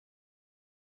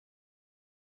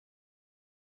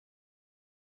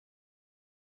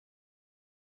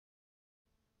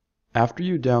After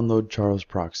you download Charles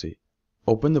Proxy,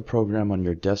 open the program on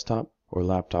your desktop or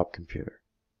laptop computer.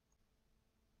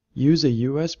 Use a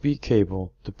USB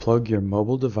cable to plug your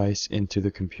mobile device into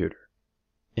the computer.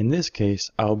 In this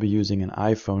case, I'll be using an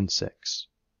iPhone 6.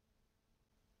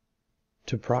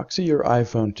 To proxy your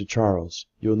iPhone to Charles,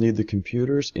 you'll need the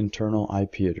computer's internal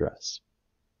IP address.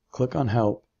 Click on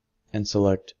Help and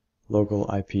select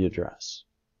Local IP Address.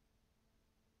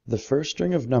 The first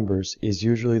string of numbers is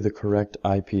usually the correct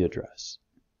IP address.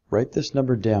 Write this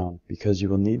number down because you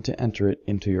will need to enter it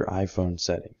into your iPhone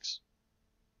settings.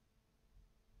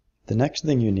 The next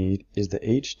thing you need is the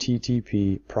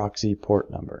HTTP proxy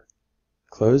port number.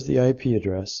 Close the IP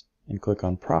address and click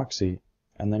on Proxy,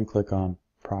 and then click on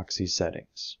Proxy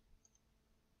Settings.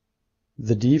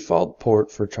 The default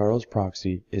port for Charles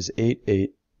Proxy is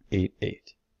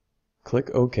 8888.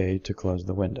 Click OK to close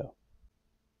the window.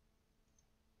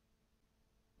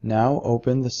 Now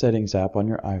open the Settings app on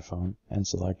your iPhone and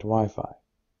select Wi-Fi.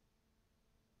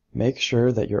 Make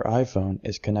sure that your iPhone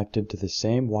is connected to the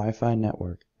same Wi-Fi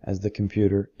network as the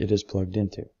computer it is plugged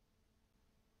into.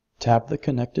 Tap the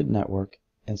connected network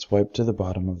and swipe to the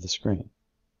bottom of the screen.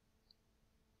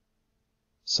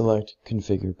 Select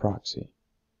Configure Proxy.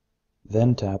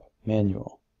 Then tap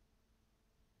Manual.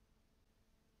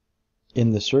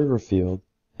 In the server field,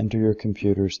 enter your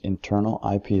computer's internal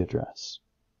IP address.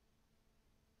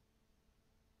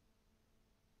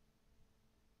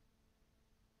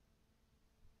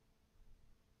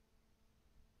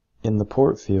 In the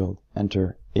port field,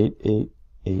 enter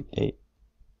 8888.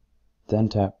 Then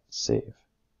tap Save.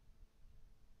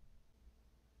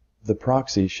 The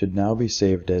proxy should now be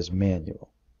saved as Manual.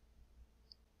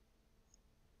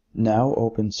 Now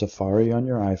open Safari on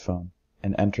your iPhone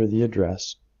and enter the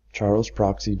address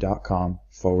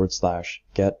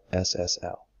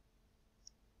charlesproxy.com/getSSL.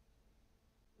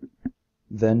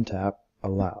 Then tap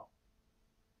Allow.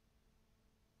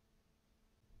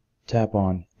 Tap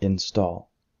on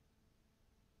Install.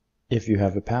 If you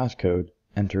have a passcode,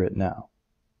 enter it now.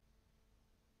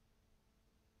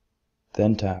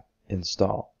 Then tap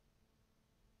Install.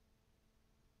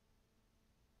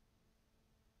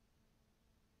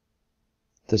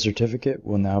 The certificate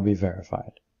will now be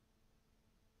verified.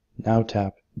 Now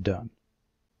tap Done.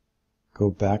 Go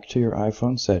back to your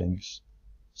iPhone settings,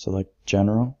 select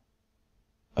General,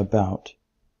 About,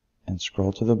 and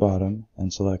scroll to the bottom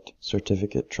and select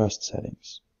Certificate Trust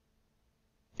Settings.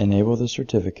 Enable the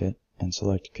certificate and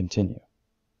select Continue.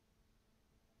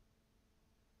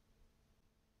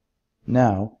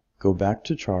 Now, go back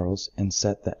to Charles and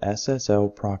set the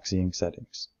SSL proxying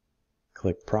settings.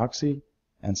 Click Proxy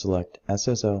and select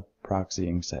SSL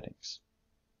proxying settings.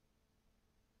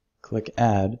 Click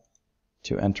Add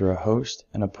to enter a host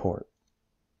and a port.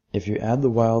 If you add the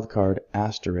wildcard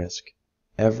asterisk,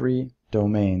 every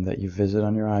domain that you visit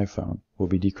on your iPhone will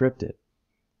be decrypted.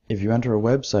 If you enter a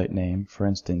website name, for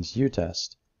instance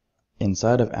utest,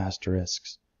 inside of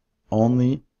asterisks,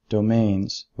 only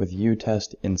domains with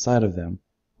utest inside of them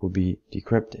will be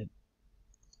decrypted.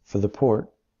 For the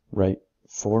port, write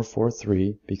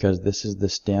 443 because this is the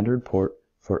standard port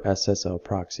for SSL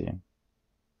proxying.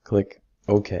 Click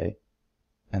OK,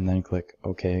 and then click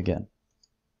OK again.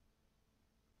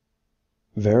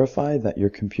 Verify that your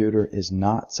computer is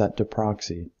not set to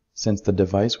proxy, since the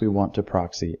device we want to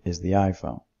proxy is the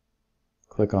iPhone.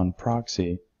 Click on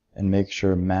Proxy and make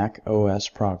sure Mac OS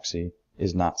Proxy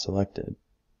is not selected.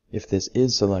 If this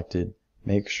is selected,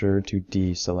 make sure to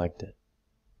deselect it.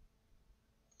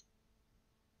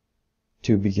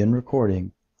 To begin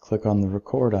recording, click on the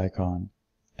record icon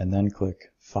and then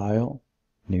click File,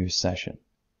 New Session.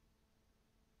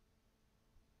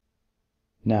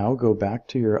 Now go back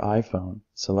to your iPhone,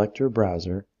 select your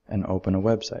browser, and open a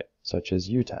website, such as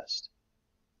utest.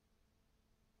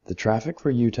 The traffic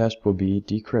for utest will be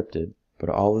decrypted, but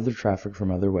all of the traffic from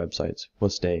other websites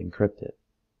will stay encrypted.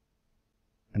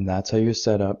 And that's how you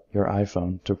set up your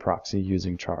iPhone to proxy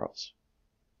using Charles.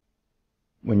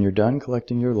 When you're done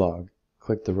collecting your log,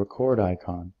 click the record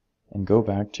icon and go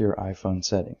back to your iPhone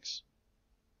settings.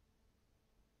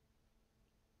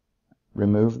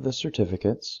 Remove the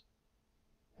certificates,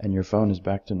 and your phone is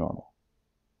back to normal.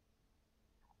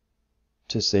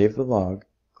 To save the log,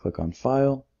 click on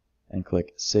File and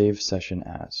click Save Session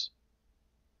As.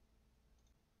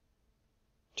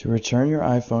 To return your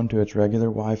iPhone to its regular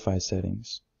Wi-Fi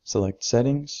settings, select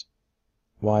Settings,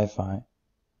 Wi-Fi,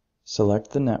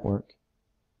 select the network,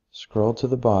 scroll to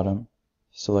the bottom,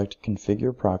 select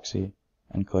Configure Proxy,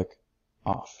 and click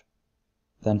Off.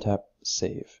 Then tap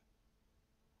Save.